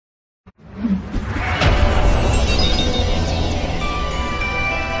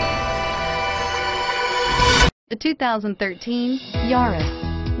The 2013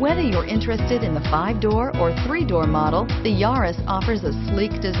 Yaris. Whether you're interested in the 5-door or 3-door model, the Yaris offers a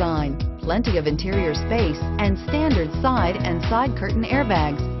sleek design, plenty of interior space, and standard side and side curtain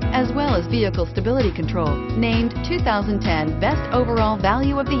airbags, as well as vehicle stability control. Named 2010 Best Overall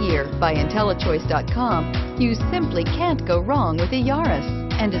Value of the Year by IntelliChoice.com, you simply can't go wrong with a Yaris,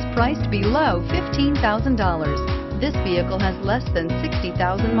 and is priced below $15,000. This vehicle has less than 60,000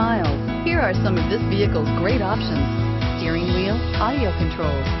 miles. Here are some of this vehicle's great options: steering wheel audio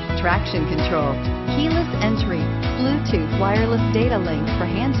controls, traction control, keyless entry, Bluetooth wireless data link for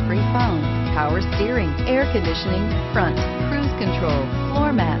hands-free phone, power steering, air conditioning, front, cruise control, floor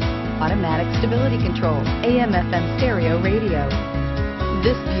mats, automatic stability control, AM/FM stereo radio.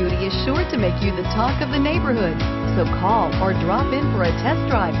 This beauty is sure to make you the talk of the neighborhood, so call or drop in for a test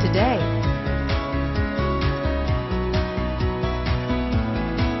drive today.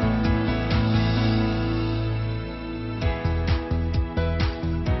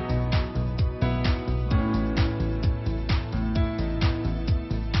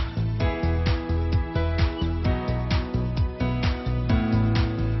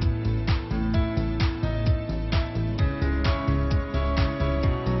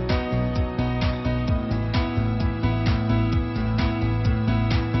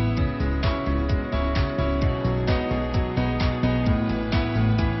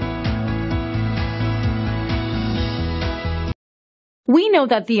 We know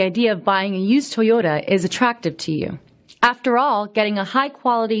that the idea of buying a used Toyota is attractive to you. After all, getting a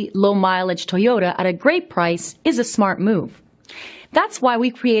high-quality, low-mileage Toyota at a great price is a smart move. That's why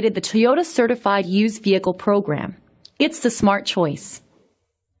we created the Toyota Certified Used Vehicle Program. It's the smart choice.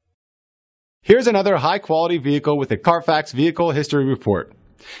 Here's another high-quality vehicle with a Carfax Vehicle History Report.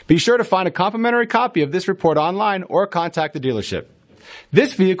 Be sure to find a complimentary copy of this report online or contact the dealership.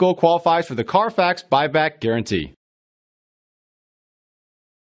 This vehicle qualifies for the Carfax Buyback Guarantee.